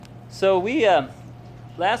So we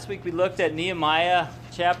last week we looked at Nehemiah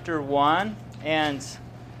chapter 1, and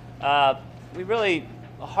we really,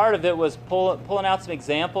 the heart of it was pulling out some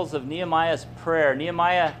examples of Nehemiah's prayer.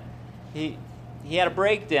 Nehemiah, he had a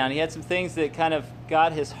breakdown. He had some things that kind of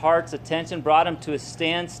got his heart's attention, brought him to a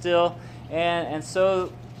standstill, and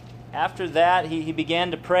so after that he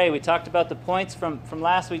began to pray. We talked about the points from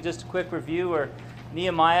last week, just a quick review, where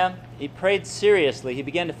Nehemiah, he prayed seriously. He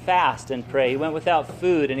began to fast and pray. He went without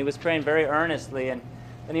food, and he was praying very earnestly. And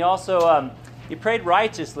he also he prayed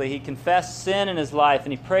righteously. He confessed sin in his life,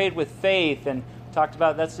 and he prayed with faith. And talked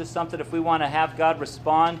about that's just something, if we want to have God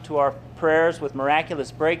respond to our prayers with miraculous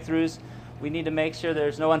breakthroughs, we need to make sure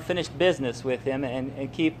there's no unfinished business with Him,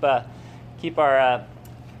 and keep our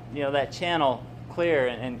that channel clear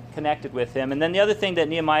and connected with Him. And then the other thing that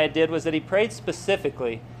Nehemiah did was that he prayed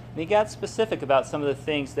specifically. And he got specific about some of the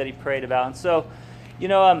things that he prayed about. And so,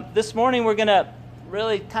 this morning we're going to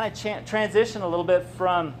really kind of transition a little bit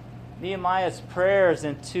from Nehemiah's prayers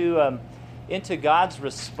into God's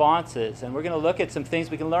responses. And we're going to look at some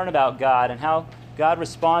things we can learn about God and how God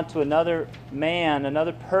responds to another man,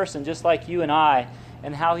 another person just like you and I,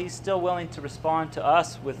 and how He's still willing to respond to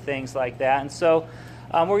us with things like that. And so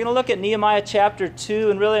we're going to look at Nehemiah chapter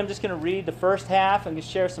 2, and really I'm just going to read the first half and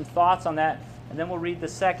share some thoughts on that. And then we'll read the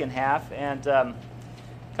second half and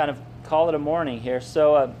kind of call it a morning here.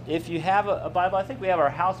 So if you have a Bible, I think we have our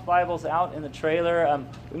house Bibles out in the trailer.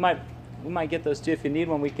 We might get those too. If you need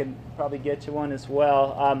one, we can probably get you one as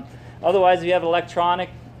well. Otherwise, if you have an electronic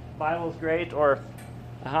Bible, is great, or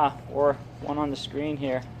one on the screen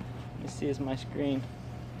here. Let me see, is my screen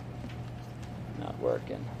not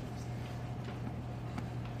working?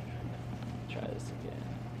 Try this again.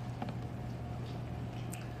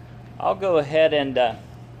 I'll go ahead and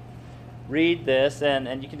read this,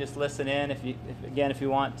 and you can just listen in. If you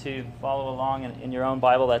want to follow along in your own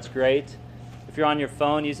Bible, that's great. If you're on your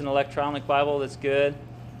phone using an electronic Bible, that's good.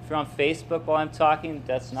 If you're on Facebook while I'm talking,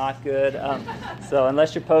 that's not good. So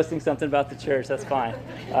unless you're posting something about the church, that's fine.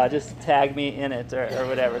 Just tag me in it or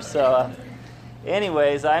whatever. So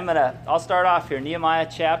anyways, I'll start off here. Nehemiah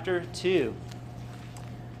chapter 2.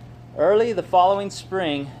 Early the following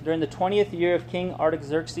spring, during the 20th year of King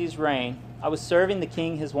Artaxerxes' reign, I was serving the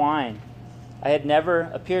king his wine. I had never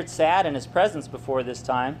appeared sad in his presence before this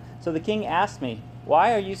time, so the king asked me,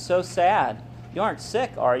 "Why are you so sad? You aren't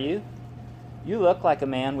sick, are you? You look like a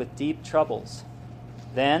man with deep troubles."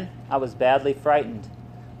 Then I was badly frightened,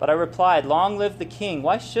 but I replied, "Long live the king!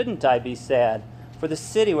 Why shouldn't I be sad? For the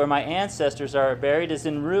city where my ancestors are buried is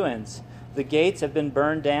in ruins. The gates have been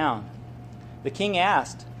burned down." The king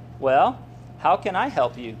asked, "Well, how can I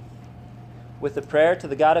help you?" With a prayer to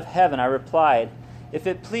the God of heaven, I replied, "If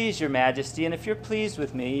it please your majesty, and if you're pleased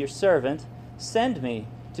with me, your servant, send me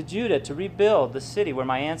to Judah to rebuild the city where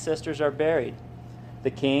my ancestors are buried."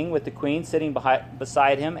 The king, with the queen sitting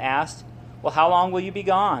beside him, asked, "Well, how long will you be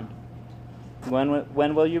gone?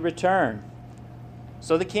 When will you return?"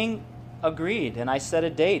 So the king agreed, and I set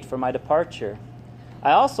a date for my departure.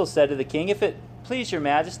 I also said to the king, "If it please your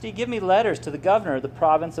majesty, give me letters to the governor of the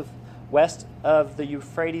province of west of the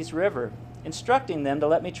Euphrates River, instructing them to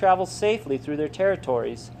let me travel safely through their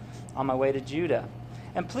territories on my way to Judah.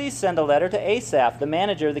 And please send a letter to Asaph, the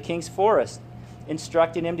manager of the king's forest,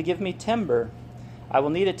 instructing him to give me timber. I will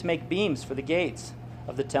need it to make beams for the gates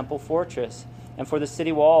of the temple fortress, and for the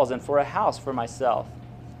city walls, and for a house for myself."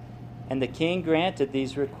 And the king granted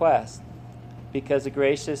these requests, because the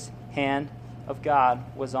gracious hand of God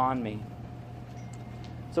was on me.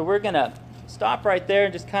 So we're going to stop right there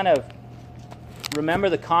and just kind of remember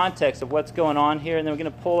the context of what's going on here, and then we're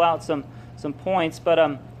going to pull out some points. But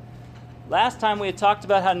last time we had talked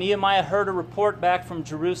about how Nehemiah heard a report back from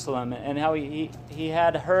Jerusalem, and how he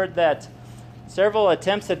had heard that several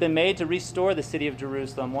attempts had been made to restore the city of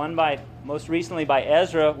Jerusalem. One most recently by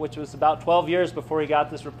Ezra, which was about 12 years before he got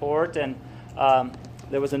this report, and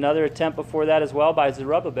there was another attempt before that as well by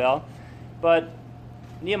Zerubbabel. But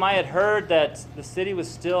Nehemiah had heard that the city was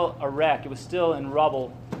still a wreck. It was still in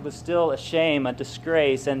rubble. It was still a shame, a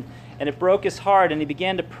disgrace, and it broke his heart, and he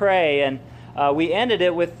began to pray. And we ended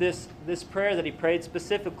it with this prayer that he prayed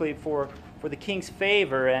specifically for the king's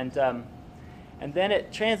favor, and then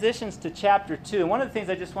it transitions to chapter 2. And one of the things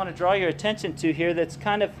I just want to draw your attention to here that's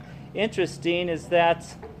kind of interesting is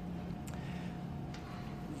that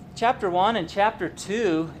chapter 1 and chapter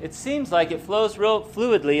 2, it seems like it flows real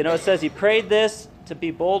fluidly. It says he prayed this to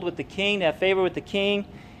be bold with the king, to have favor with the king.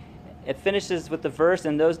 It finishes with the verse,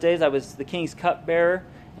 "In those days I was the king's cupbearer."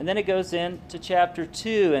 And then it goes into chapter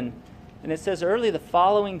 2, and it says, "Early the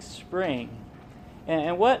following spring."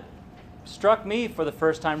 And what struck me for the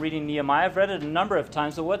first time reading Nehemiah, I've read it a number of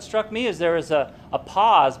times, but what struck me is there was a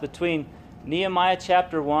pause between Nehemiah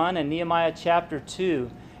chapter 1 and Nehemiah chapter 2.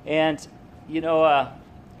 And,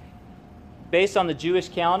 based on the Jewish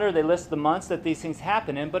calendar, they list the months that these things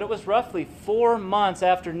happen in, but it was roughly 4 months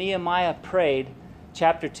after Nehemiah prayed,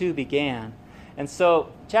 chapter 2 began. And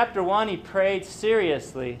so, chapter 1, he prayed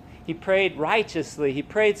seriously. He prayed righteously. He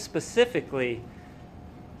prayed specifically.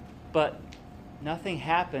 But nothing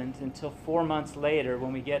happened until 4 months later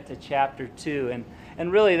when we get to chapter 2.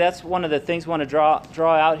 And really, that's one of the things we want to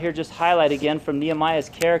draw out here, just highlight again from Nehemiah's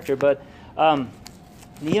character. But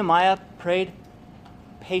Nehemiah prayed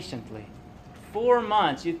patiently. 4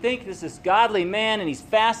 months. You'd think this is godly man, and he's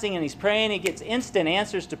fasting and he's praying. He gets instant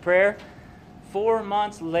answers to prayer. 4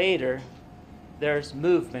 months later, there's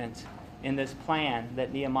movement in this plan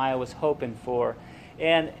that Nehemiah was hoping for.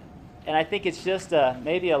 And I think it's just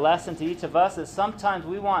maybe a lesson to each of us that sometimes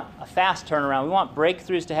we want a fast turnaround. We want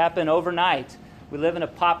breakthroughs to happen overnight. We live in a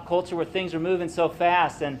pop culture where things are moving so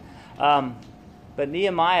fast. But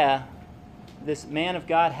Nehemiah, this man of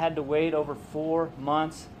God, had to wait over 4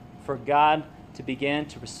 months for God to begin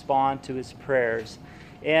to respond to his prayers.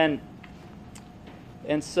 And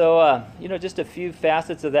so, just a few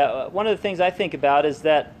facets of that. One of the things I think about is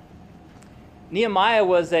that Nehemiah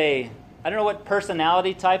was I don't know what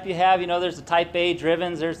personality type you have. There's the type A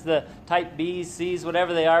drivens, there's the type B's, C's,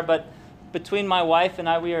 whatever they are. But between my wife and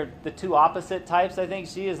I, we are the two opposite types, I think.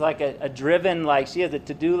 She is like a driven, like she has a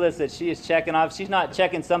to-do list that she is checking off. If she's not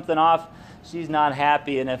checking something off, she's not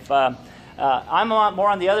happy. And if I'm a lot more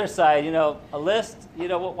on the other side, a list,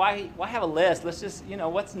 why have a list? Let's just,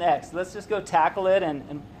 what's next? Let's just go tackle it.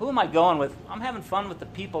 And who am I going with? I'm having fun with the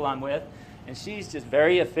people I'm with. And she's just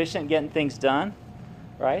very efficient getting things done,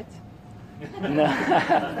 right? No.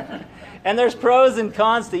 And there's pros and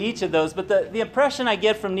cons to each of those. But the impression I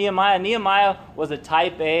get from Nehemiah was a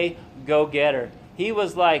type A go-getter. He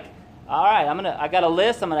was like, all right, I got a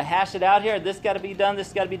list. I'm going to hash it out here. This got to be done.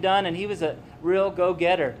 This got to be done. And he was a real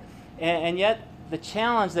go-getter. And yet, the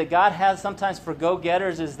challenge that God has sometimes for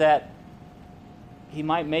go-getters is that he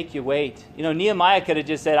might make you wait. Nehemiah could have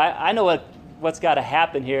just said, I know what's got to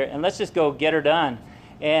happen here, and let's just go get her done.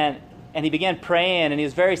 And he began praying, and he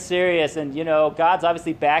was very serious. And, God's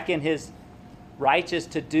obviously backing his righteous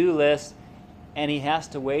to-do list, and he has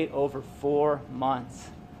to wait over 4 months.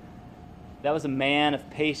 That was a man of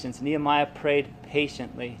patience. Nehemiah prayed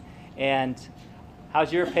patiently. And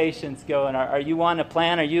how's your patience going? Are you wanting a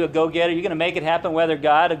plan? Are you a go-getter? Are you going to make it happen whether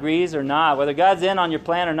God agrees or not? Whether God's in on your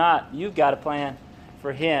plan or not, you've got a plan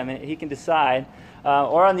for him, and he can decide.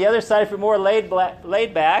 Or on the other side, if you're more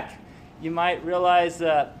laid back, you might realize,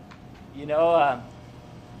 you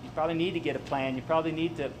probably need to get a plan. You probably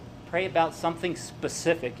need to pray about something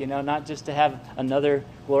specific, not just to have another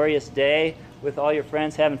glorious day with all your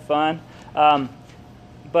friends having fun.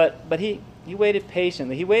 But he waited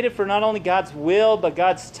patiently. He waited for not only God's will, but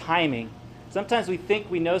God's timing. Sometimes we think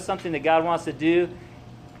we know something that God wants to do,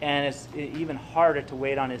 and it's even harder to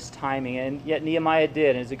wait on his timing. And yet Nehemiah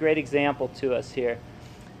did, and it's a great example to us here.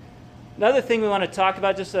 Another thing we want to talk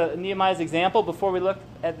about, just Nehemiah's example, before we look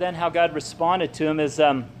at then how God responded to him, is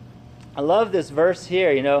I love this verse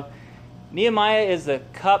here. Nehemiah is the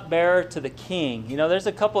cupbearer to the king. There's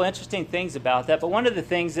a couple interesting things about that, but one of the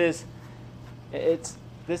things is,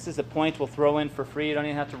 this is a point we'll throw in for free. You don't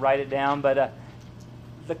even have to write it down, but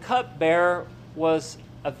the cupbearer was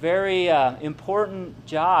a very important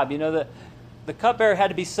job. The cupbearer had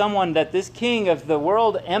to be someone that this king of the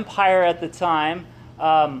world empire at the time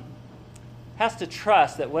has to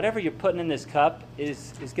trust that whatever you're putting in this cup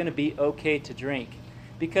is going to be okay to drink.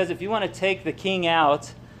 Because if you want to take the king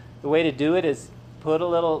out, the way to do it is put a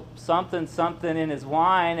little something in his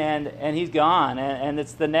wine, and he's gone. And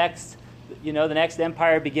it's the next, the next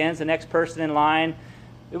empire begins, the next person in line.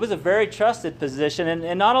 It was a very trusted position.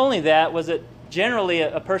 And not only that, was it generally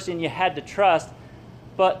a person you had to trust,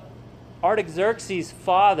 but Artaxerxes'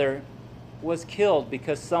 father was killed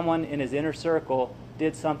because someone in his inner circle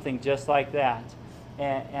did something just like that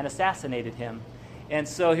and assassinated him. And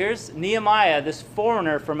so here's Nehemiah, this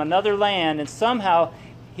foreigner from another land, and somehow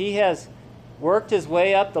he has worked his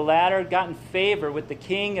way up the ladder, gotten favor with the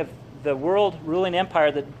king of the world ruling empire,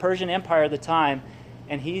 the Persian Empire at the time,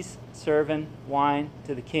 and he's serving wine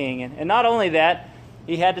to the king. And not only that,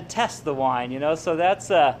 he had to test the wine, so that's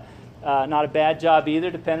not a bad job either,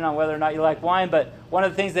 depending on whether or not you like wine. But one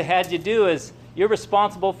of the things they had you do is you're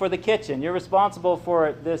responsible for the kitchen. You're responsible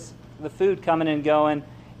for the food coming and going.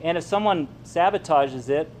 And if someone sabotages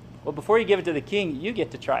it, well, before you give it to the king, you get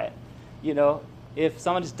to try it. if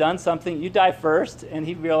someone has done something, you die first, and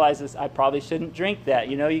he realizes, I probably shouldn't drink that.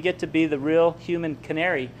 You get to be the real human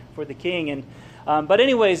canary for the king. And but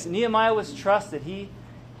anyways, Nehemiah was trusted. He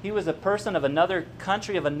was a person of another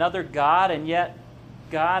country, of another God, and yet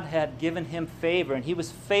God had given him favor, and he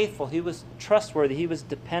was faithful, he was trustworthy, he was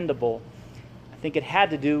dependable. I think it had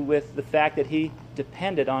to do with the fact that he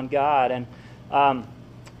depended on God. And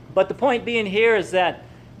but the point being here is that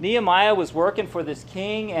Nehemiah was working for this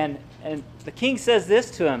king, and the king says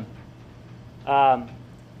this to him.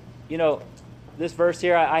 This verse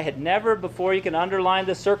here, I had never before, you can underline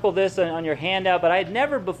this, circle this on your handout, but I had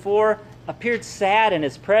never before appeared sad in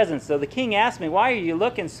his presence. So the king asked me, why are you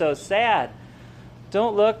looking so sad?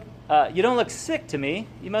 You don't look sick to me.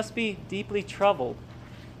 You must be deeply troubled.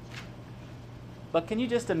 But can you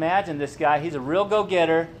just imagine this guy? He's a real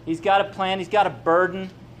go-getter. He's got a plan. He's got a burden.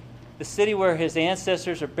 The city where his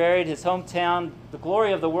ancestors are buried, his hometown, the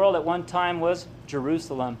glory of the world at one time was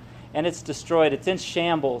Jerusalem. And it's destroyed. It's in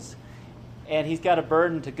shambles. And he's got a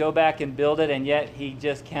burden to go back and build it, and yet he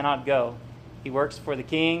just cannot go. He works for the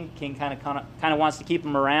king. King kind of wants to keep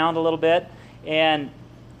him around a little bit. And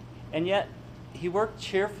yet he worked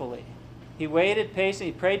cheerfully. He waited patiently.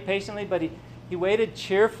 He prayed patiently, but he waited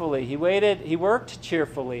cheerfully. He worked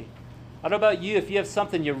cheerfully. I don't know about you, if you have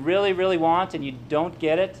something you really, really want and you don't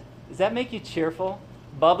get it, does that make you cheerful?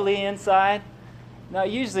 Bubbly inside? Now,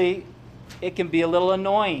 usually it can be a little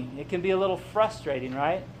annoying. It can be a little frustrating,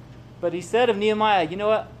 right? But he said of Nehemiah, you know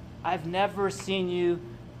what? I've never seen you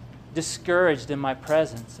discouraged in my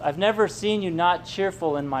presence. I've never seen you not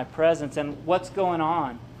cheerful in my presence. And what's going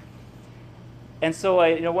on? And so,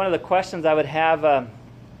 one of the questions I would have,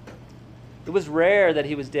 it was rare that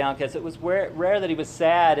he was downcast. It was rare that he was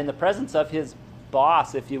sad in the presence of his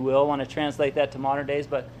boss, if you will. I want to translate that to modern days.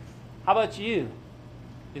 But how about you?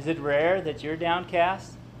 Is it rare that you're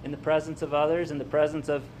downcast in the presence of others, in the presence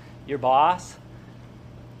of your boss?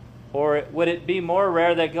 Or would it be more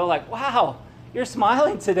rare that go like, wow, you're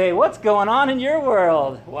smiling today. What's going on in your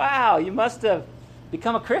world? Wow, you must have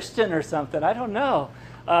become a Christian or something. I don't know.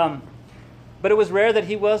 But it was rare that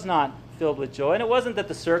he was not filled with joy. And it wasn't that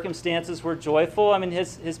the circumstances were joyful. I mean,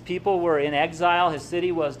 his people were in exile. His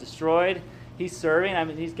city was destroyed. He's serving. I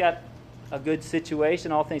mean, he's got a good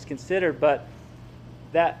situation, all things considered. But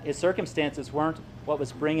that his circumstances weren't what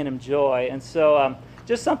was bringing him joy. And so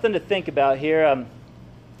just something to think about here.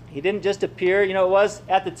 He didn't just appear. It was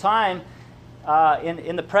at the time,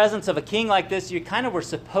 in the presence of a king like this, you kind of were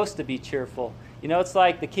supposed to be cheerful. It's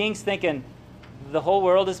like the king's thinking, the whole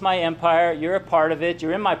world is my empire. You're a part of it.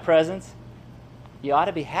 You're in my presence. You ought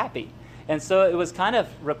to be happy. And so it was kind of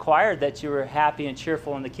required that you were happy and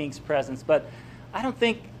cheerful in the king's presence. But I don't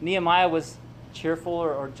think Nehemiah was cheerful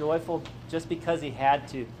or joyful just because he had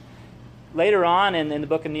to. Later on in the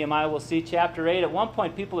book of Nehemiah, we'll see chapter 8. At one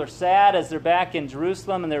point, people are sad as they're back in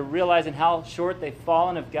Jerusalem, and they're realizing how short they've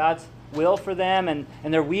fallen of God's will for them, and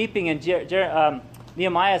they're weeping. And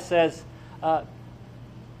Nehemiah says,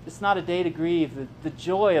 it's not a day to grieve. The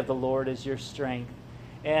joy of the Lord is your strength.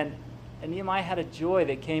 And Nehemiah had a joy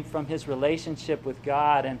that came from his relationship with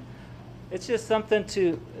God. And it's just something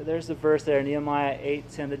there's the verse there, Nehemiah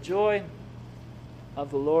 8:10. The joy of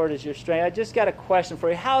the Lord is your strength. I just got a question for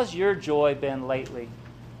you. How's your joy been lately?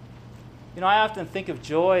 I often think of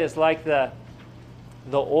joy as like the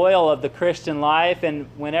oil of the Christian life. And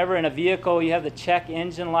whenever in a vehicle you have the check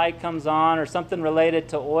engine light comes on or something related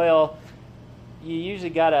to oil, you usually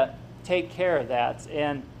got to take care of that.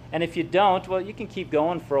 And if you don't, well, you can keep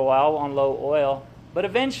going for a while on low oil. But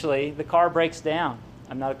eventually, the car breaks down.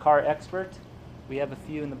 I'm not a car expert. We have a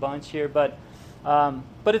few in the bunch here. But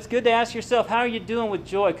it's good to ask yourself, how are you doing with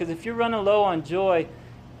joy? Because if you're running low on joy,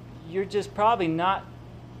 you're just probably not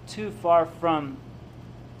too far from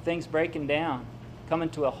things breaking down, coming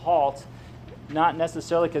to a halt. Not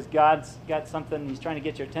necessarily because God's got something He's trying to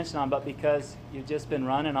get your attention on, but because you've just been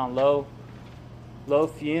running on low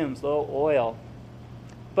fumes, low oil.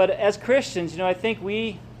 But as Christians, I think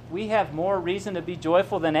we have more reason to be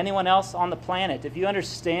joyful than anyone else on the planet. If you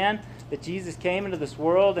understand that Jesus came into this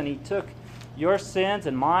world and He took your sins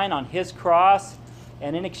and mine on His cross,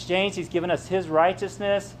 and in exchange He's given us His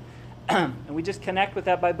righteousness, and we just connect with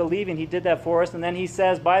that by believing He did that for us. And then He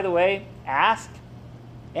says, by the way, ask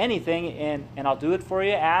anything and I'll do it for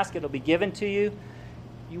you. Ask, it'll be given to you.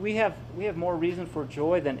 We have more reason for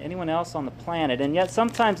joy than anyone else on the planet. And yet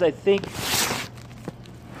sometimes I think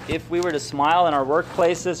if we were to smile in our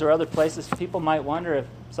workplaces or other places, people might wonder if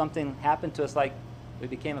something happened to us, like we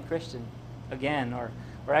became a Christian again, or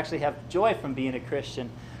actually have joy from being a Christian.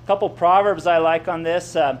 A couple proverbs I like on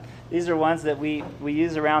this. These are ones that we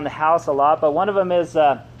use around the house a lot, but one of them is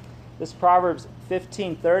this Proverbs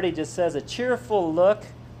 15:30 just says, a cheerful look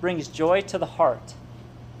brings joy to the heart.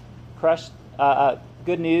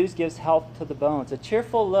 Good news gives health to the bones. A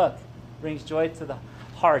cheerful look brings joy to the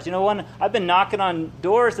heart. You know, I've been knocking on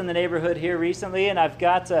doors in the neighborhood here recently, and I've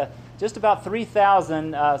got just about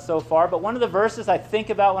 3,000 so far. But one of the verses I think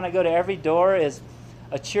about when I go to every door is,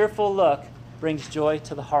 a cheerful look brings joy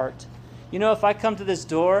to the heart. You know, if I come to this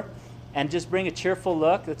door and just bring a cheerful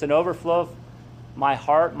look, it's an overflow of my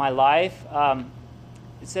heart, my life,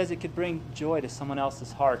 it says it could bring joy to someone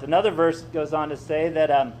else's heart. Another verse goes on to say that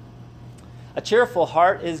a cheerful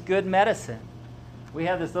heart is good medicine. We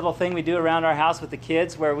have this little thing we do around our house with the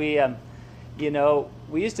kids where we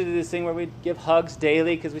used to do this thing where we'd give hugs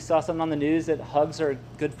daily because we saw something on the news that hugs are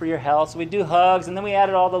good for your health. So we'd do hugs, and then we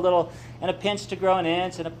added all the little, and a pinch to grow an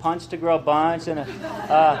inch, and a punch to grow a bunch, and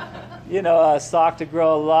a sock to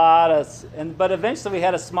grow a lot. But eventually we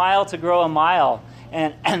had a smile to grow a mile.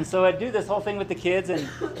 And so I'd do this whole thing with the kids and,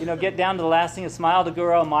 get down to the last thing, a smile to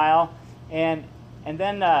grow a mile. And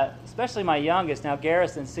then, especially my youngest, now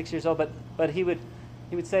Garrison, 6 years old, but he would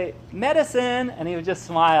say, medicine, and he would just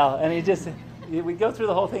smile. And we'd go through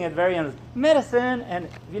the whole thing at the very end, medicine. And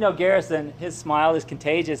Garrison, his smile is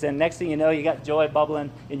contagious. And next thing you know, you got joy bubbling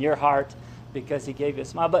in your heart because he gave you a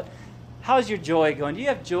smile. But how's your joy going? Do you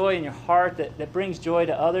have joy in your heart that brings joy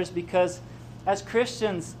to others? Because as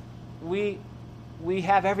Christians, we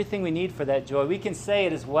have everything we need for that joy. We can say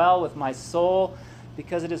it is well with my soul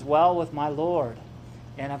because it is well with my Lord.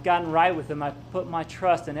 And I've gotten right with him. I put my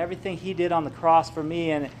trust in everything he did on the cross for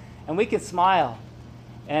me. And we can smile.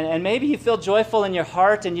 And maybe you feel joyful in your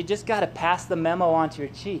heart and you just got to pass the memo onto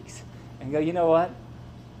your cheeks and go, you know what?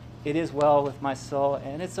 It is well with my soul,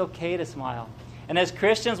 and it's okay to smile. And as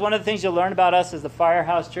Christians, one of the things you'll learn about us as the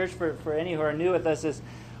Firehouse Church, for any who are new with us, is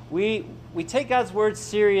we take God's word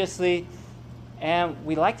seriously. And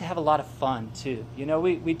we like to have a lot of fun, too.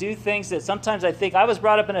 We do things that sometimes I was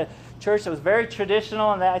brought up in a church that was very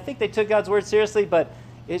traditional, and I think they took God's word seriously, but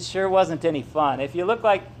it sure wasn't any fun. If you look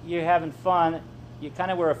like you're having fun, you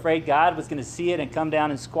kind of were afraid God was going to see it and come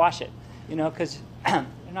down and squash it, because you're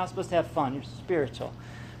not supposed to have fun. You're spiritual.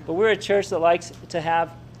 But we're a church that likes to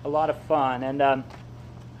have a lot of fun. And I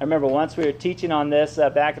remember once we were teaching on this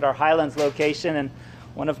back at our Highlands location, and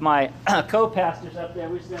one of my co-pastors up there,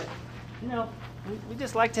 we said, we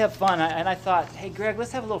just like to have fun. And I thought, hey, Greg,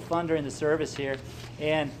 let's have a little fun during the service here.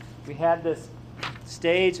 And we had this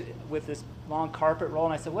stage with this long carpet roll.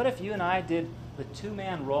 And I said, what if you and I did the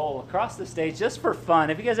two-man roll across the stage just for fun?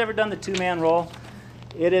 Have you guys ever done the two-man roll?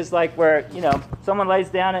 It is like where, someone lays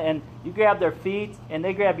down and you grab their feet and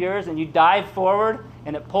they grab yours and you dive forward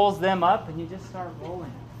and it pulls them up and you just start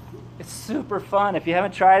rolling. It's super fun. If you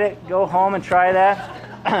haven't tried it, go home and try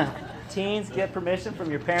that. Teens, get permission from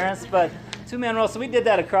your parents. But two-man roll. So we did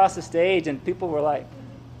that across the stage, and people were like,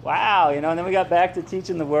 wow, and then we got back to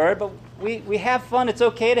teaching the word. But we have fun. It's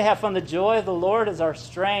okay to have fun. The joy of the Lord is our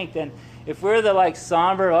strength. And if we're the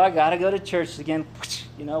somber, I got to go to church again,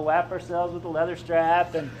 whap ourselves with a leather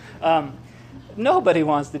strap. And nobody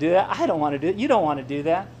wants to do that. I don't want to do it. You don't want to do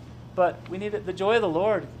that. But we need it. The joy of the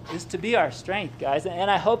Lord is to be our strength, guys.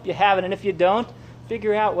 And I hope you have it. And if you don't,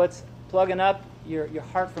 figure out what's plugging up your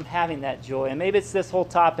heart from having that joy. And maybe it's this whole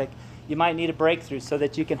topic. You might need a breakthrough so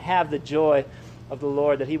that you can have the joy of the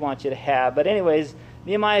Lord that he wants you to have. But anyways,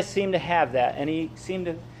 Nehemiah seemed to have that, and he seemed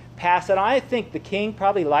to pass it. I think the king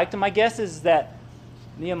probably liked him. My guess is that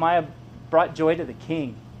Nehemiah brought joy to the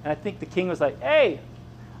king. And I think the king was like, hey,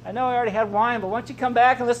 I know I already had wine, but why don't you come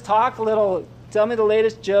back and let's talk a little. Tell me the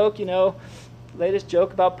latest joke, latest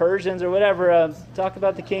joke about Persians or whatever. Talk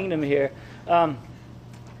about the kingdom here.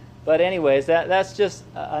 But anyways, that's just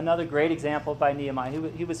another great example by Nehemiah.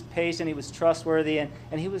 He was patient, he was trustworthy, and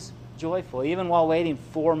he was joyful, even while waiting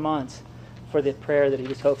 4 months for the prayer that he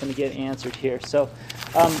was hoping to get answered here. So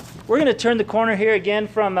we're going to turn the corner here again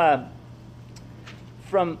from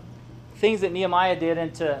things that Nehemiah did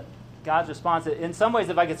into God's response. In some ways,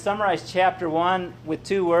 if I could summarize chapter 1 with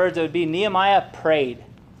 2 words, it would be Nehemiah prayed.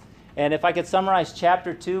 And if I could summarize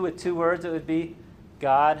chapter 2 with 2 words, it would be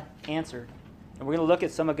God answered. And we're going to look at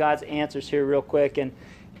some of God's answers here real quick. And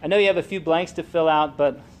I know you have a few blanks to fill out,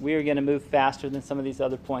 but we are going to move faster than some of these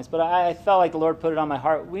other points. But I felt like the Lord put it on my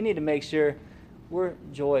heart. We need to make sure we're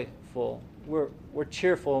joyful. We're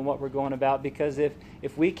cheerful in what we're going about. Because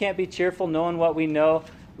if we can't be cheerful knowing what we know,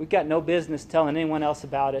 we've got no business telling anyone else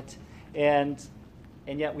about it. And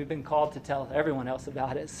yet we've been called to tell everyone else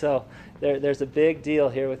about it. So there's a big deal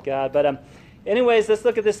here with God. But anyways, let's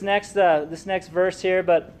look at this next verse here.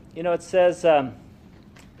 But it says,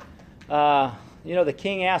 the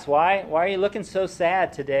king asked, why are you looking so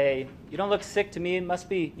sad today? You don't look sick to me. You must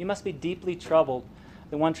be deeply troubled.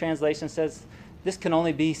 The one translation says, this can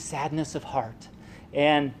only be sadness of heart.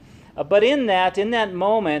 And but in that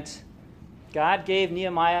moment, God gave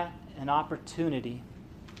Nehemiah an opportunity.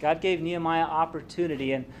 God gave Nehemiah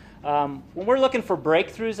opportunity. And when we're looking for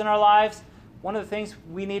breakthroughs in our lives, one of the things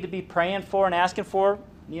we need to be praying for and asking for,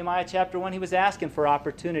 Nehemiah chapter 1, he was asking for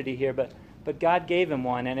opportunity here, but God gave him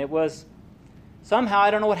one. And it was somehow, I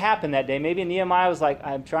don't know what happened that day. Maybe Nehemiah was like,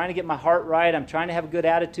 I'm trying to get my heart right. I'm trying to have a good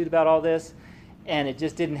attitude about all this. And it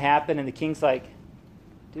just didn't happen. And the king's like,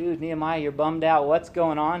 dude, Nehemiah, you're bummed out. What's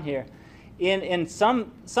going on here? In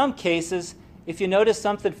some cases, if you notice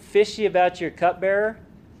something fishy about your cupbearer,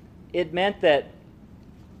 it meant that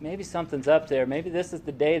maybe something's up there. Maybe this is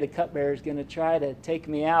the day the cupbearer is going to try to take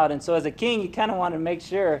me out. And so as a king, you kind of want to make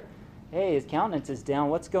sure, hey, his countenance is down.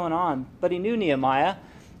 What's going on? But he knew Nehemiah.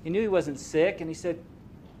 He knew he wasn't sick. And he said,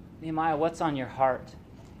 Nehemiah, what's on your heart?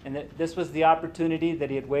 And this was the opportunity that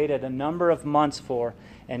he had waited a number of months for,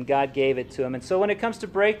 and God gave it to him. And so when it comes to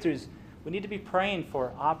breakthroughs, we need to be praying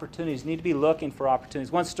for opportunities. We need to be looking for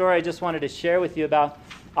opportunities. One story I just wanted to share with you about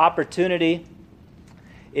opportunity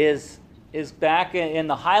is back in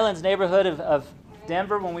the Highlands neighborhood of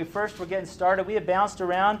Denver. When we first were getting started, we had bounced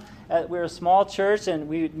around. We were a small church, and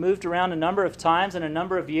we moved around a number of times in a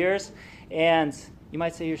number of years. And you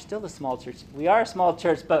might say, you're still a small church. We are a small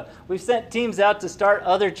church, but we've sent teams out to start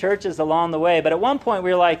other churches along the way. But at one point,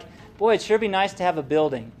 we were like, boy, it'd sure be nice to have a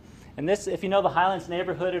building. And this, if you know the Highlands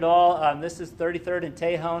neighborhood at all, this is 33rd and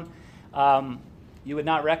Tejon. You would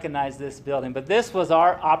not recognize this building. But this was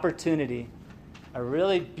our opportunity. A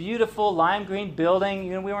really beautiful lime green building.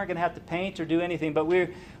 We weren't going to have to paint or do anything, but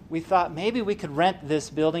we thought maybe we could rent this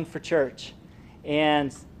building for church.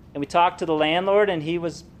 And we talked to the landlord, and he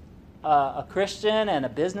was a Christian and a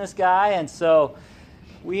business guy, and so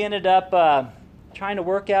we ended up trying to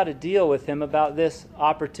work out a deal with him about this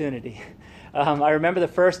opportunity. I remember the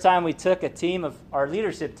first time we took a team of our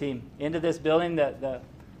leadership team into this building. The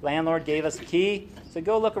landlord gave us a key, said,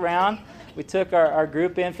 go look around. We took our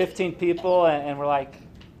group in, 15 people, and we're like,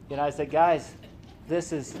 I said, guys,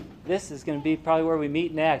 this is going to be probably where we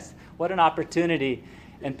meet next. What an opportunity.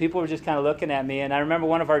 And people were just kind of looking at me, and I remember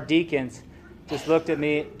one of our deacons just looked at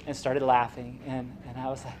me and started laughing. And I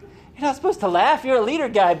was like, you're not supposed to laugh. You're a leader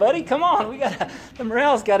guy, buddy. Come on. The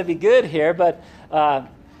morale's got to be good here. But,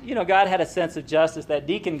 God had a sense of justice. That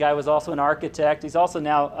deacon guy was also an architect. He's also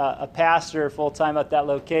now a pastor full-time at that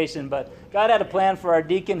location. But God had a plan for our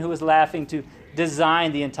deacon who was laughing to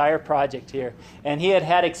design the entire project here. And he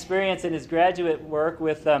had experience in his graduate work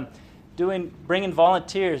with bringing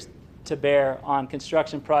volunteers to bear on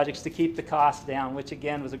construction projects to keep the costs down, which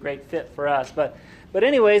again was a great fit for us. But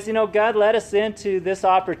anyways, God led us into this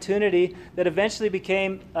opportunity that eventually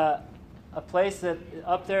became a place that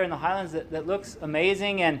up there in the Highlands that looks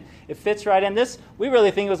amazing, and it fits right in. This, we really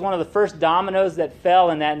think, was one of the first dominoes that fell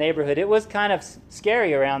in that neighborhood. It was kind of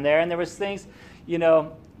scary around there, and there was things,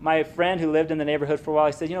 my friend who lived in the neighborhood for a while,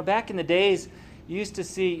 he said, back in the days, you used to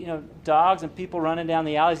see, dogs and people running down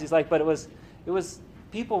the alleys. He's like, but it was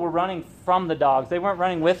people were running from the dogs. They weren't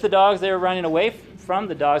running with the dogs. They were running away from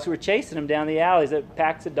the dogs who were chasing them down the alleys.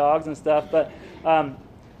 Packs of dogs and stuff. But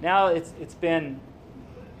now it's been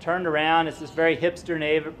turned around. It's this very hipster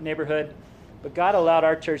neighborhood. But God allowed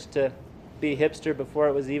our church to be hipster before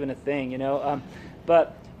it was even a thing,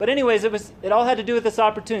 But anyways, it all had to do with this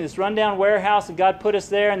opportunity, this rundown warehouse, and God put us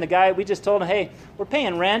there. And the guy, we just told him, hey, we're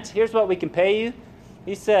paying rent. Here's what we can pay you.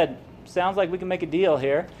 He said, sounds like we can make a deal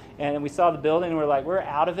here. And we saw the building, and we're like, we're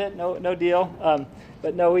out of it, no deal.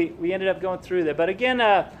 But no, we ended up going through there. But again,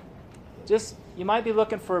 you might be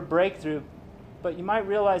looking for a breakthrough, but you might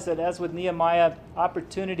realize that as with Nehemiah,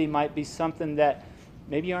 opportunity might be something that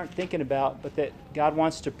maybe you aren't thinking about, but that God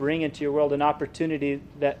wants to bring into your world, an opportunity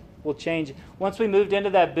that will change. Once we moved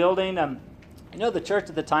into that building, the church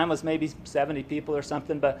at the time was maybe 70 people or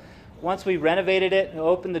something, but once we renovated it and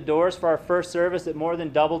opened the doors for our first service, it more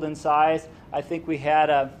than doubled in size. I think we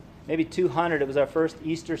had maybe 200. It was our first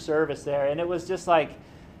Easter service there. And it was just like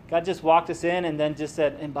God just walked us in and then just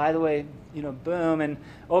said, and by the way, boom. And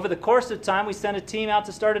over the course of time, we sent a team out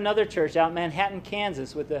to start another church out in Manhattan,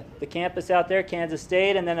 Kansas, with the campus out there, Kansas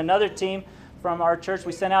State. And then another team from our church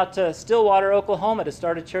we sent out to Stillwater, Oklahoma to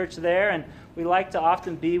start a church there. And we like to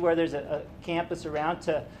often be where there's a campus around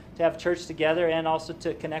to have church together, and also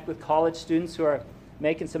to connect with college students who are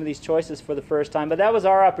making some of these choices for the first time. But that was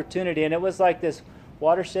our opportunity, and it was like this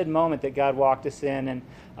watershed moment that God walked us in.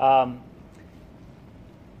 And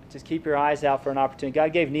just keep your eyes out for an opportunity.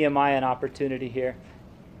 God gave Nehemiah an opportunity here.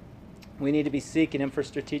 We need to be seeking Him for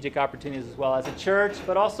strategic opportunities as well as a church,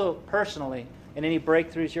 but also personally in any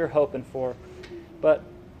breakthroughs you're hoping for. But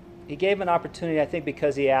He gave an opportunity, I think,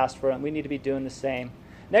 because He asked for it, and we need to be doing the same.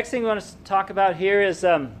 Next thing we want to talk about here is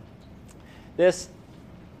this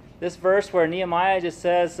verse where Nehemiah just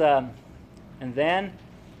says, and then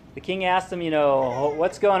the king asked him,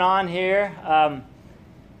 what's going on here?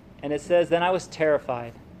 And it says, then I was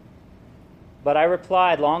terrified. But I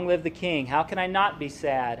replied, long live the king. How can I not be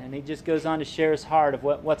sad? And he just goes on to share his heart of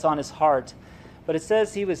what's on his heart. But it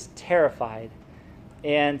says he was terrified.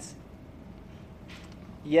 And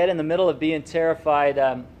yet in the middle of being terrified,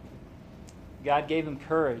 God gave him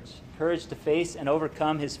courage to face and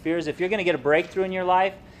overcome his fears. If you're going to get a breakthrough in your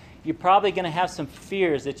life, you're probably going to have some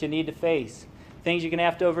fears that you need to face, things you're going to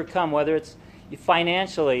have to overcome, whether it's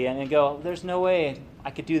financially and go, there's no way I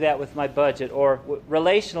could do that with my budget, or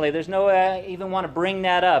relationally, there's no way I even want to bring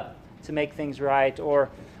that up to make things right, or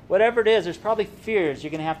whatever it is, there's probably fears you're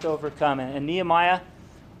going to have to overcome. And Nehemiah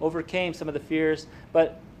overcame some of the fears.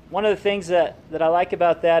 But one of the things that I like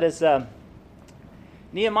about that is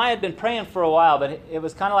Nehemiah had been praying for a while, but it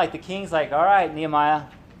was kind of like the king's like, all right, Nehemiah,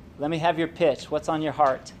 let me have your pitch. What's on your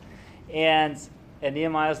heart? And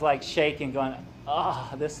Nehemiah's like shaking, going,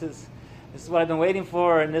 this is what I've been waiting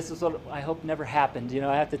for, and this is what I hope never happened.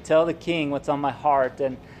 I have to tell the king what's on my heart.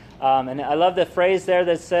 And I love the phrase there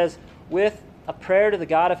that says, with a prayer to the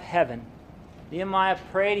God of heaven. Nehemiah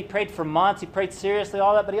prayed. He prayed for months. He prayed seriously,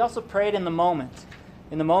 all that, but he also prayed in the moment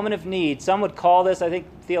of need. Some would call this, I think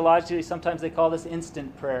theologically, sometimes they call this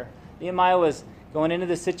instant prayer. Nehemiah was going into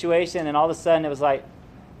this situation, and all of a sudden it was like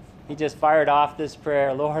he just fired off this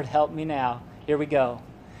prayer, Lord, help me now. Here we go.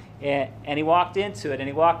 And he walked into it, and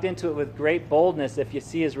he walked into it with great boldness, if you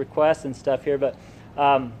see his requests and stuff here. But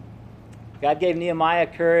God gave Nehemiah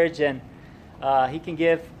courage, and He can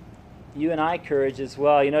give you and I courage as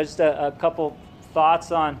well. Just a couple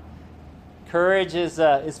thoughts on courage is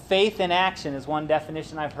faith in action is one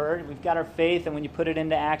definition I've heard. We've got our faith, and when you put it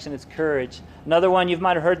into action, it's courage. Another one, you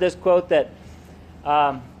might have heard this quote that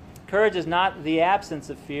courage is not the absence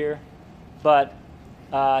of fear, but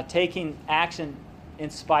taking action in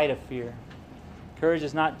spite of fear. Courage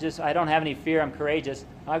is not just, I don't have any fear, I'm courageous.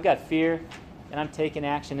 I've got fear, and I'm taking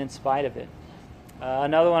action in spite of it.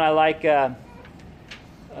 Another one I like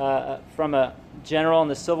from a general in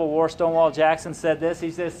the Civil War, Stonewall Jackson, said this.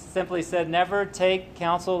 He just simply said, never take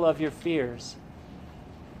counsel of your fears.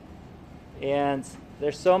 And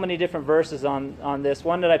there's so many different verses on this.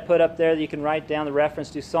 One that I put up there that you can write down the reference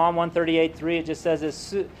to, Psalm 138:3. It just says,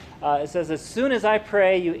 as soon as I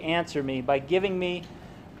pray, you answer me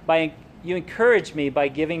you encourage me by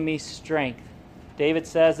giving me strength. David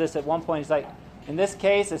says this at one point. He's like, in this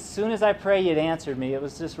case, as soon as I pray, you'd answer me. It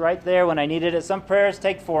was just right there when I needed it. Some prayers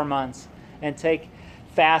take 4 months and take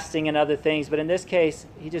fasting and other things. But in this case,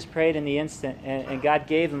 he just prayed in the instant, and God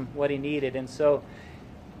gave him what he needed. And so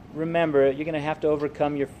remember, you're going to have to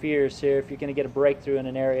overcome your fears here if you're going to get a breakthrough in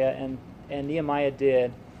an area, and Nehemiah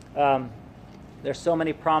did. There's so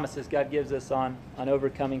many promises God gives us on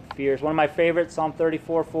overcoming fears. One of my favorites, Psalm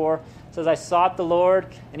 34:4, says, I sought the Lord,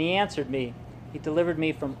 and he answered me. He delivered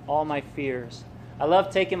me from all my fears. I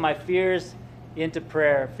love taking my fears into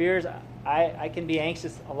prayer. Fears, I can be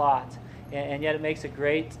anxious a lot, and yet it makes a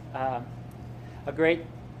great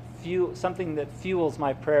fuel, something that fuels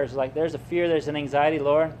my prayers. Like, there's a fear, there's an anxiety,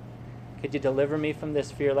 Lord, could you deliver me from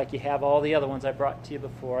this fear like you have all the other ones I brought to you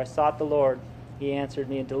before? I sought the Lord. He answered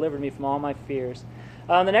me and delivered me from all my fears.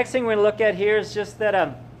 The next thing we're going to look at here is just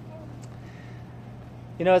that,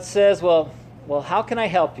 it says, well, how can I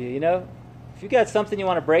help you? If you got something you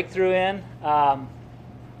want to break through in,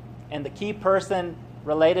 and the key person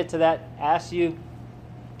related to that asks you,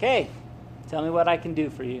 okay, tell me what I can do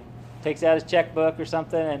for you. Takes out his checkbook or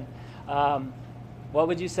something, and what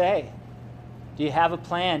would you say? Do you have a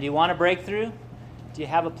plan? Do you want a breakthrough? Do you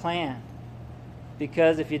have a plan?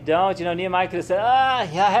 Because if you don't, Nehemiah could have said, I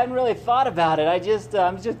hadn't really thought about it.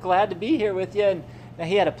 I'm just glad to be here with you. And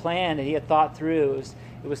he had a plan that he had thought through.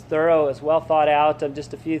 It was thorough. It was well thought out.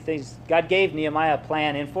 Just a few things. God gave Nehemiah a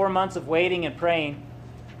plan. In 4 months of waiting and praying,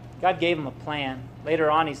 God gave him a plan.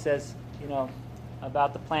 Later on, he says,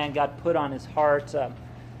 about the plan God put on his heart.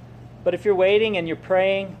 But if you're waiting and you're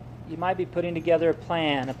praying, you might be putting together a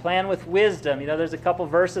plan with wisdom. There's a couple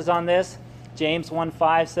verses on this. James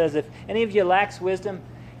 1:5 says, if any of you lacks wisdom,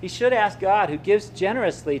 he should ask God, who gives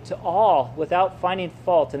generously to all without finding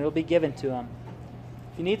fault, and it will be given to him.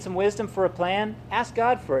 If you need some wisdom for a plan, ask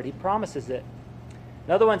God for it. He promises it.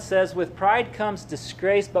 Another one says, with pride comes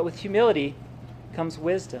disgrace, but with humility comes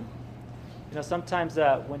wisdom. Sometimes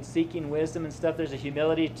when seeking wisdom and stuff, there's a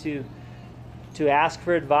humility to to ask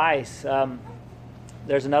for advice.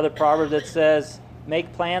 There's another proverb that says,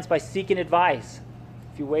 make plans by seeking advice.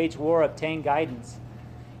 If you wage war, obtain guidance.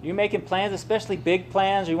 You're making plans, especially big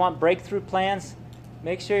plans, or you want breakthrough plans,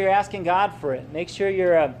 make sure you're asking God for it. Make sure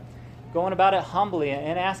you're going about it humbly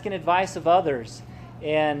and asking advice of others.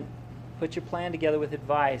 And put your plan together with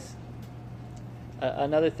advice.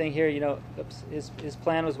 Another thing here, his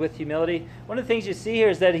plan was with humility. One of the things you see here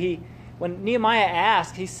is that when Nehemiah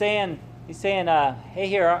asked, he's saying, hey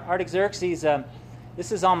here, Artaxerxes,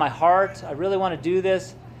 this is on my heart. I really want to do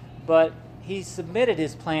this. But he submitted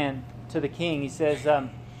his plan to the king. He says,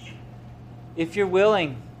 if you're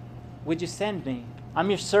willing, would you send me? I'm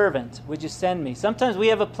your servant. Would you send me? Sometimes we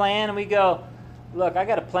have a plan and we go, look, I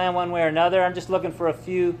got a plan one way or another. I'm just looking for a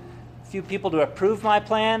few people to approve my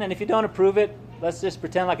plan. And if you don't approve it, let's just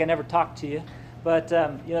pretend like I never talked to you. But,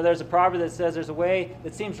 there's a proverb that says there's a way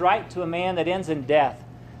that seems right to a man that ends in death.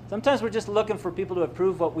 Sometimes we're just looking for people to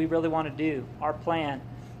approve what we really want to do, our plan.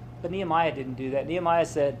 But Nehemiah didn't do that. Nehemiah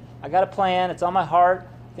said, I got a plan. It's on my heart.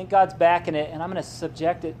 I think God's backing it, and I'm going to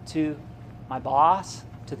subject it to my boss,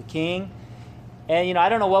 to the king. And, I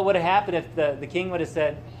don't know what would have happened if the king would have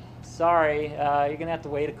said, sorry, you're going to have to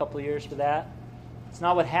wait a couple of years for that. It's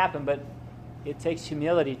not what happened, but it takes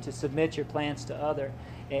humility to submit your plans to other.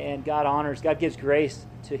 And God gives grace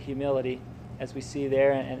to humility, as we see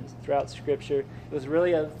there and throughout Scripture. It was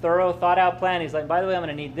really a thorough, thought-out plan. He's like, by the way, I'm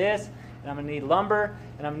going to need this, and I'm going to need lumber,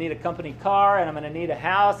 and I'm going to need a company car, and I'm going to need a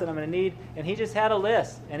house, and I'm going to need... And he just had a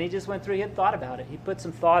list, and he just went through, he had thought about it. He put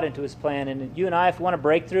some thought into his plan. And you and I, if we want a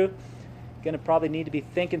breakthrough, going to probably need to be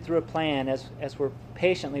thinking through a plan as we're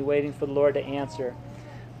patiently waiting for the Lord to answer.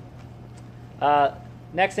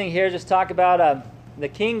 Next thing here, just talk about the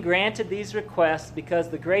king granted these requests because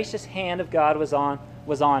the gracious hand of God was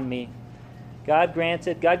on me.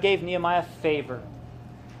 God gave Nehemiah favor.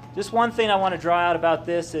 Just one thing I want to draw out about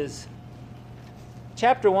this is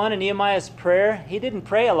chapter 1 of Nehemiah's prayer. He didn't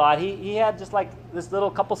pray a lot. He had just like this little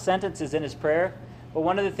couple sentences in his prayer. But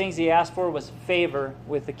one of the things he asked for was favor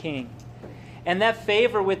with the king. And that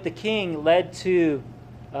favor with the king led to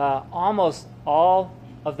almost all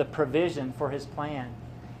of the provision for his plan.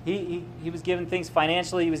 He was given things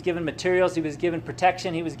financially, he was given materials, he was given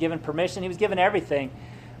protection, he was given permission, he was given everything.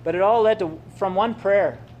 But it all led from one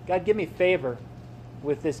prayer. God, give me favor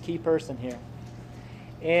with this key person here.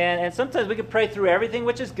 And sometimes we can pray through everything,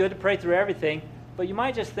 which is good to pray through everything. But you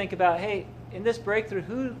might just think about, hey, in this breakthrough,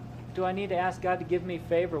 who do I need to ask God to give me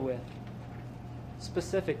favor with?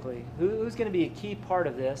 Specifically, who's going to be a key part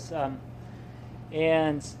of this?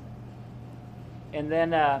 And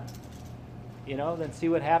then then see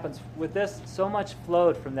what happens. With this, so much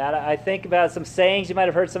flowed from that. I think about some sayings. You might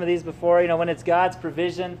have heard some of these before. When it's God's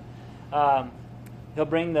provision, He'll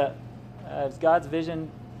bring it's God's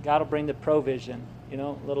vision, God will bring the provision.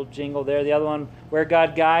 Little jingle there. The other one, where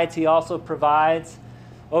God guides, He also provides.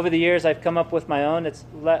 Over the years, I've come up with my own. It's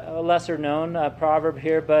a lesser-known proverb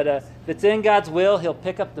here, but if it's in God's will, He'll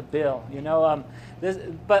pick up the bill.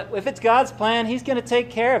 But if it's God's plan, He's going to take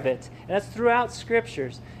care of it, and that's throughout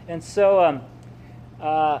Scriptures. And so,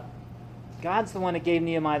 God's the one that gave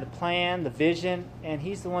Nehemiah the plan, the vision, and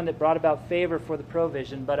He's the one that brought about favor for the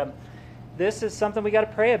provision. But this is something we got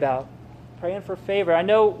to pray about. Praying for favor. I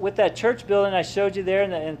know with that church building I showed you there,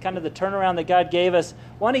 and kind of the turnaround that God gave us.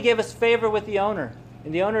 One, He gave us favor with the owner.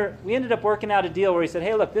 And the owner, we ended up working out a deal where he said,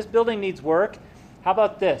 hey, look, this building needs work. How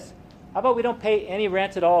about this? How about we don't pay any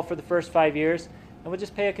rent at all for the first 5 years, and we'll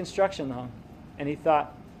just pay a construction loan? And he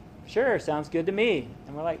thought, sure, sounds good to me.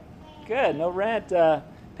 And we're like, good, no rent,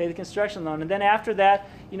 pay the construction loan. And then after that,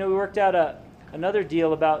 we worked out another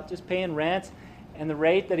deal about just paying rent, and the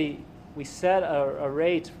rate that we set a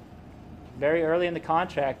rate very early in the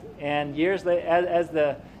contract. And years later, as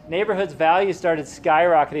the neighborhood's value started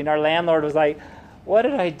skyrocketing, our landlord was like, what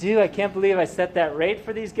did I do? I can't believe I set that rate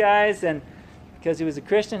for these guys. And because he was a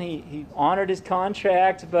Christian, he honored his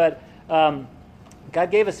contract. But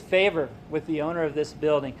God gave us favor with the owner of this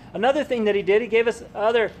building. Another thing that He did, He gave us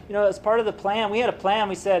as part of the plan. We had a plan.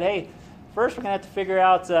 We said, hey, first we're going to have to figure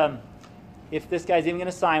out if this guy's even going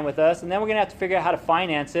to sign with us. And then we're going to have to figure out how to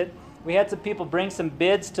finance it. We had some people bring some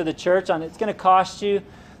bids to the church on it's going to cost you.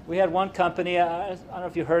 We had one company, I don't know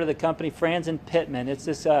if you've heard of the company, Franz and Pittman. It's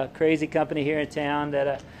this crazy company here in town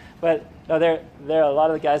that, they're a lot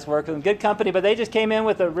of the guys work with them. Good company, but they just came in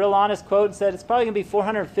with a real honest quote and said, it's probably going to be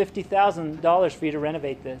 $450,000 for you to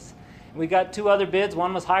renovate this. And we got 2 other bids.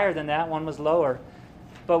 One was higher than that, one was lower.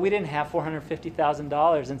 But we didn't have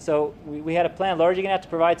 $450,000. And so we had a plan. Lord, you're going to have to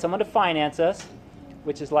provide someone to finance us,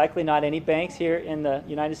 which is likely not any banks here in the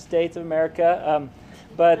United States of America.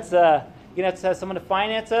 You're going to have someone to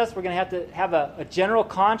finance us. We're going to have a general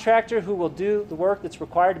contractor who will do the work that's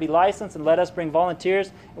required to be licensed and let us bring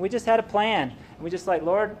volunteers. And we just had a plan. And we just like,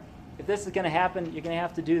 Lord, if this is going to happen, you're going to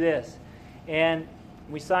have to do this. And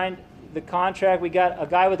we signed the contract. We got a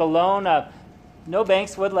guy with a loan. No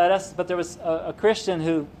banks would let us, but there was a Christian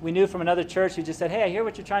who we knew from another church who just said, hey, I hear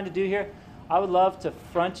what you're trying to do here. I would love to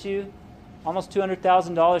front you almost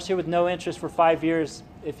 $200,000 here with no interest for 5 years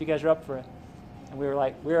if you guys are up for it. And we were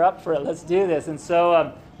like, we're up for it. Let's do this. And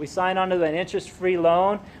so we signed on to an interest-free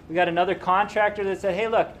loan. We got another contractor that said, hey,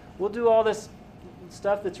 look, we'll do all this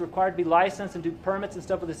stuff that's required to be licensed and do permits and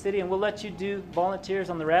stuff with the city, and we'll let you do volunteers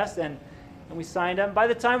on the rest. And we signed up. By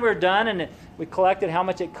the time we were done and we collected how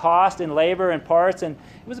much it cost in labor and parts, and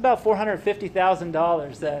it was about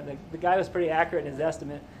 $450,000. The guy was pretty accurate in his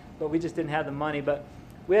estimate, but we just didn't have the money. But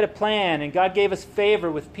we had a plan, and God gave us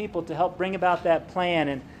favor with people to help bring about that plan.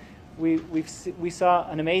 And we saw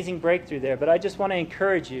an amazing breakthrough there. But I just want to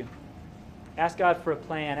encourage you. Ask God for a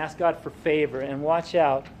plan. Ask God for favor. And watch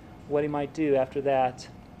out what He might do after that.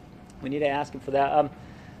 We need to ask Him for that.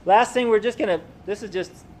 Last thing, this is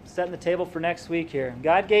just setting the table for next week here.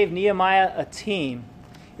 God gave Nehemiah a team.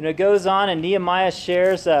 It goes on, and Nehemiah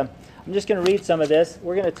shares. I'm just going to read some of this.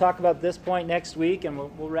 We're going to talk about this point next week, and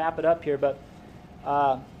we'll wrap it up here. But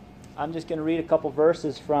I'm just going to read a couple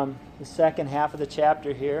verses from the second half of the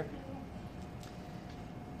chapter here.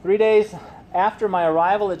 3 days after my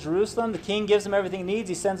arrival at Jerusalem, the king gives him everything he needs.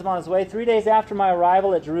 He sends him on his way. 3 days after my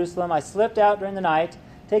arrival at Jerusalem, I slipped out during the night,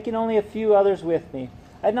 taking only a few others with me.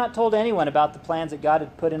 I had not told anyone about the plans that God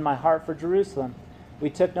had put in my heart for Jerusalem. We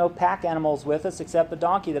took no pack animals with us except the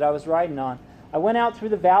donkey that I was riding on. I went out through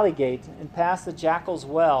the valley gate and past the jackal's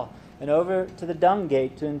well and over to the dung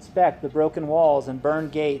gate to inspect the broken walls and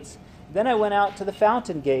burned gates. Then I went out to the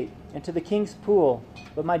fountain gate and to the king's pool,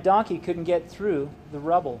 but my donkey couldn't get through the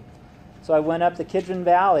rubble. So I went up the Kidron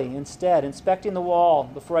Valley instead, inspecting the wall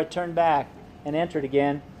before I turned back and entered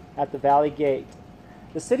again at the valley gate.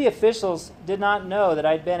 The city officials did not know that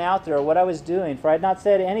I had been out there or what I was doing, for I had not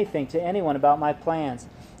said anything to anyone about my plans.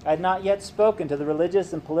 I had not yet spoken to the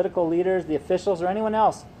religious and political leaders, the officials, or anyone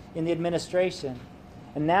else in the administration.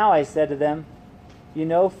 And now I said to them, you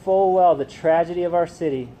know full well the tragedy of our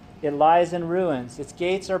city. It lies in ruins. Its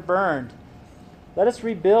gates are burned. Let us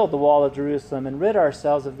rebuild the wall of Jerusalem and rid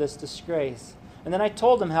ourselves of this disgrace. And then I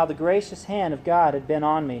told them how the gracious hand of God had been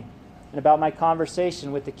on me, and about my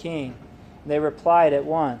conversation with the king. They replied at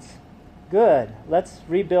once, good, let's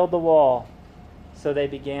rebuild the wall. So they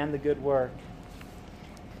began the good work.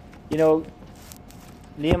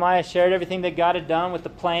 Nehemiah shared everything that God had done with the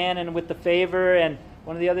plan and with the favor. And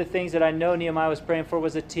one of the other things that I know Nehemiah was praying for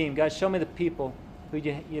was a team. God, show me the people who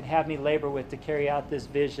you'd have me labor with to carry out this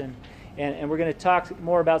vision. And we're going to talk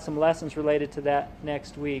more about some lessons related to that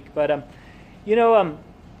next week. But, I'm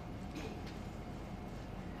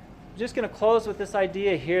just going to close with this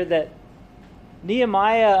idea here that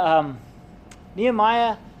Nehemiah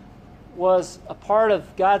was a part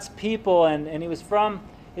of God's people, and he was from,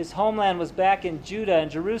 his homeland was back in Judah and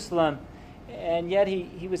Jerusalem, and yet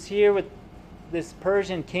he was here with this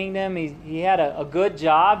Persian kingdom. He had a good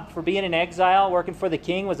job for being in exile. Working for the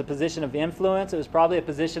king was a position of influence. It was probably a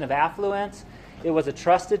position of affluence. It was a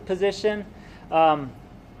trusted position. But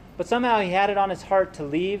somehow he had it on his heart to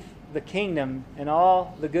leave the kingdom and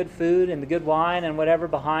all the good food and the good wine and whatever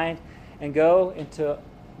behind and go into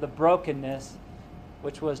the brokenness,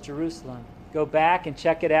 which was Jerusalem. Go back and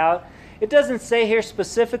check it out. It doesn't say here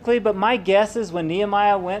specifically, but my guess is when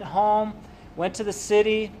Nehemiah went home, went to the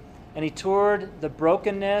city, and he toured the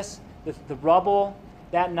brokenness, the rubble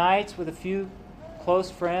that night with a few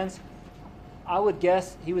close friends, I would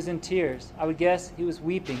guess he was in tears. I would guess he was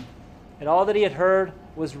weeping. And all that he had heard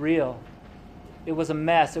was real. It was a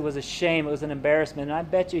mess. It was a shame. It was an embarrassment. And I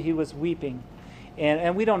bet you he was weeping.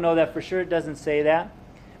 And we don't know that for sure. It doesn't say that.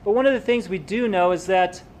 But one of the things we do know is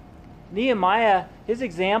that Nehemiah, his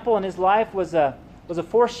example in his life was a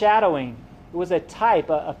foreshadowing. It was a type,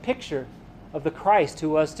 a picture of the Christ who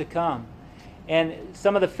was to come. And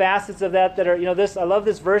some of the facets of that are, this, I love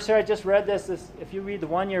this verse here. I just read this. If you read the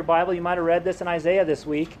one-year Bible, you might have read this in Isaiah this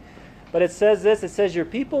week. But it says this. It says, your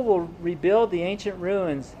people will rebuild the ancient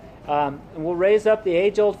ruins and will raise up the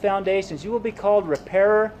age-old foundations. You will be called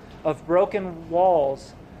repairer of broken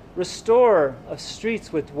walls, restorer of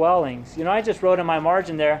streets with dwellings. I just wrote in my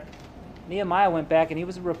margin there, Nehemiah went back and he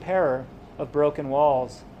was a repairer of broken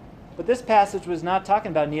walls. But this passage was not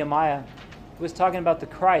talking about Nehemiah. It was talking about the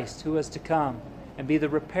Christ who was to come and be the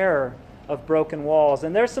repairer of broken walls.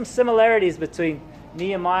 And there's some similarities between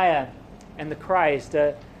Nehemiah and the Christ.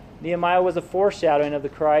 Nehemiah was a foreshadowing of the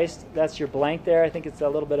Christ. That's your blank there. I think it's a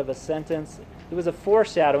little bit of a sentence. It was a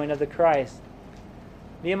foreshadowing of the Christ.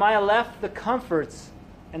 Nehemiah left the comforts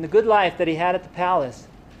and the good life that he had at the palace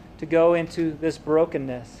to go into this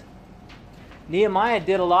brokenness. Nehemiah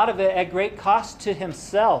did a lot of it at great cost to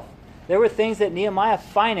himself. There were things that Nehemiah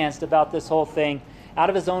financed about this whole thing out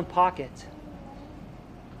of his own pocket.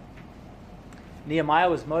 Nehemiah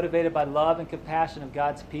was motivated by love and compassion of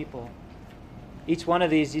God's people. Each one of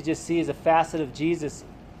these you just see is a facet of Jesus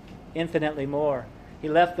infinitely more. He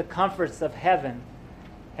left the comforts of heaven.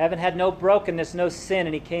 Heaven had no brokenness, no sin,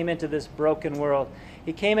 and he came into this broken world.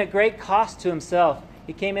 He came at great cost to himself.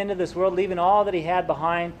 He came into this world leaving all that he had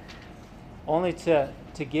behind, only to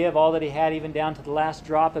give all that he had, even down to the last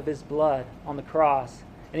drop of his blood on the cross.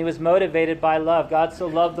 And he was motivated by love. God so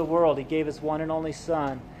loved the world, he gave his one and only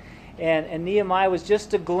Son. And Nehemiah was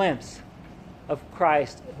just a glimpse of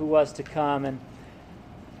Christ who was to come. And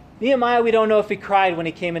Nehemiah, we don't know if he cried when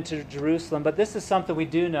he came into Jerusalem, but this is something we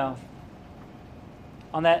do know.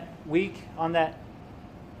 On that week,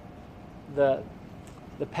 the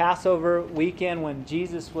Passover weekend when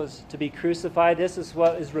Jesus was to be crucified, this is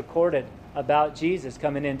what is recorded about Jesus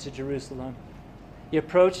coming into Jerusalem. He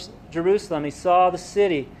approached Jerusalem, he saw the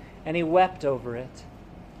city, and he wept over it.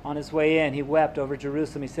 On his way in, he wept over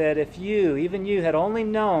Jerusalem. He said, if you, even you, had only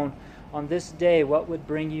known on this day what would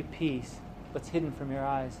bring you peace, what's hidden from your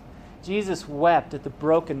eyes. Jesus wept at the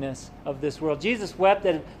brokenness of this world. Jesus wept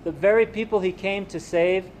that the very people he came to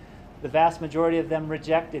save, the vast majority of them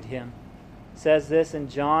rejected him. It says this in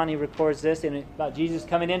John, he records this about Jesus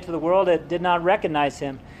coming into the world that did not recognize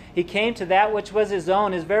him. He came to that which was his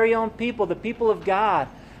own, his very own people, the people of God,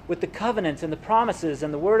 with the covenants and the promises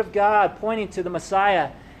and the word of God pointing to the Messiah.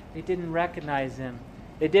 They didn't recognize him.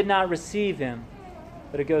 They did not receive him.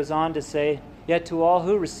 But it goes on to say, yet to all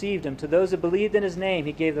who received him, to those who believed in his name,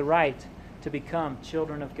 he gave the right to become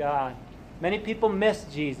children of God. Many people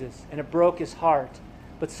missed Jesus, and it broke his heart.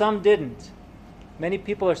 But some didn't. Many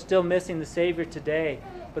people are still missing the Savior today.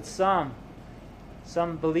 But some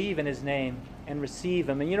believe in his name and receive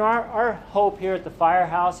him. And you know, our hope here at the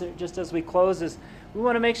Firehouse, just as we close, is we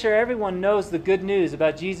want to make sure everyone knows the good news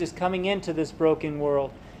about Jesus coming into this broken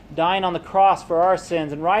world, dying on the cross for our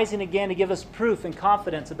sins, and rising again to give us proof and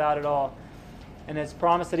confidence about it all. And his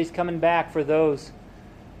promise that he's coming back for those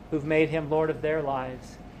who've made him Lord of their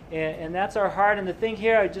lives. And that's our heart. And the thing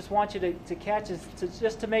here I just want you to catch is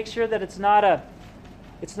just to make sure that it's not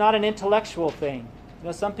an intellectual thing. You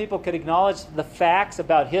know, some people could acknowledge the facts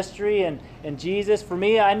about history and Jesus. For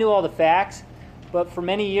me, I knew all the facts, but for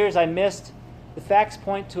many years I missed the facts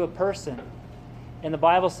point to a person. And the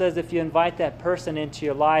Bible says if you invite that person into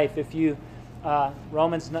your life, if you,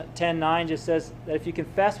 Romans 10:9 just says that if you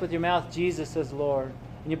confess with your mouth Jesus as Lord,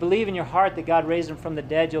 and you believe in your heart that God raised him from the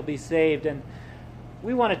dead, you'll be saved. And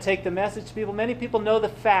we want to take the message to people. Many people know the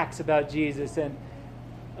facts about Jesus,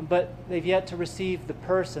 but they've yet to receive the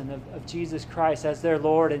person of Jesus Christ as their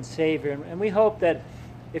Lord and Savior. And we hope that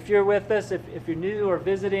if you're with us, if you're new or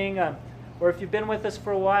visiting, or if you've been with us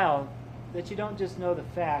for a while, that you don't just know the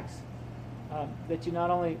facts, that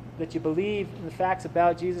you believe in the facts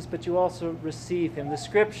about Jesus, but you also receive him. The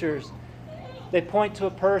scriptures, they point to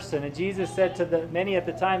a person, and Jesus said to many at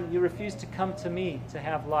the time, you refuse to come to me to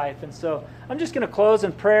have life. And so I'm just going to close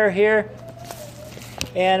in prayer here,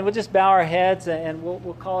 and we'll just bow our heads and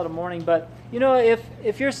we'll call it a morning. But you know,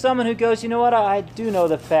 if you're someone who goes, you know what, I do know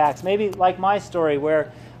the facts, maybe like my story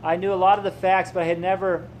where I knew a lot of the facts, but I had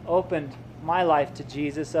never opened my life to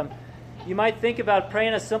Jesus. You might think about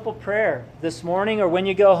praying a simple prayer this morning or when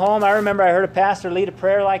you go home. I remember I heard a pastor lead a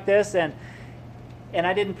prayer like this, and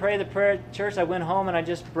I didn't pray the prayer at church. I went home and I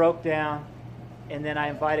just broke down, and then I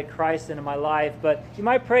invited Christ into my life. But you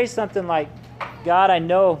might pray something like, God, I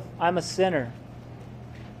know I'm a sinner,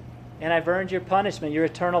 and I've earned your punishment, your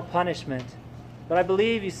eternal punishment. But I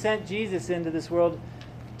believe you sent Jesus into this world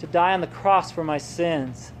to die on the cross for my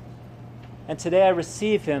sins. And today I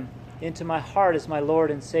receive him into my heart as my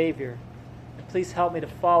Lord and Savior. And please help me to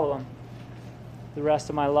follow him the rest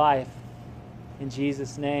of my life. In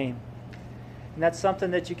Jesus' name. And that's something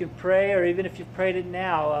that you can pray, or even if you've prayed it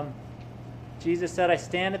now. Jesus said, I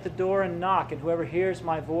stand at the door and knock, and whoever hears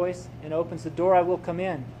my voice and opens the door, I will come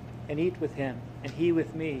in and eat with him, and he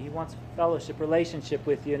with me. He wants fellowship, relationship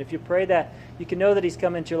with you. And if you pray that, you can know that he's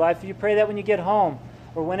come into your life. If you pray that when you get home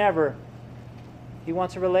or whenever, he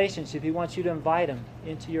wants a relationship. He wants you to invite him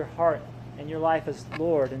into your heart and your life as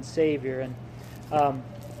Lord and Savior. And I'm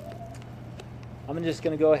just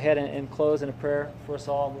going to go ahead and close in a prayer for us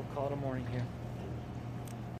all. We'll call it a morning here.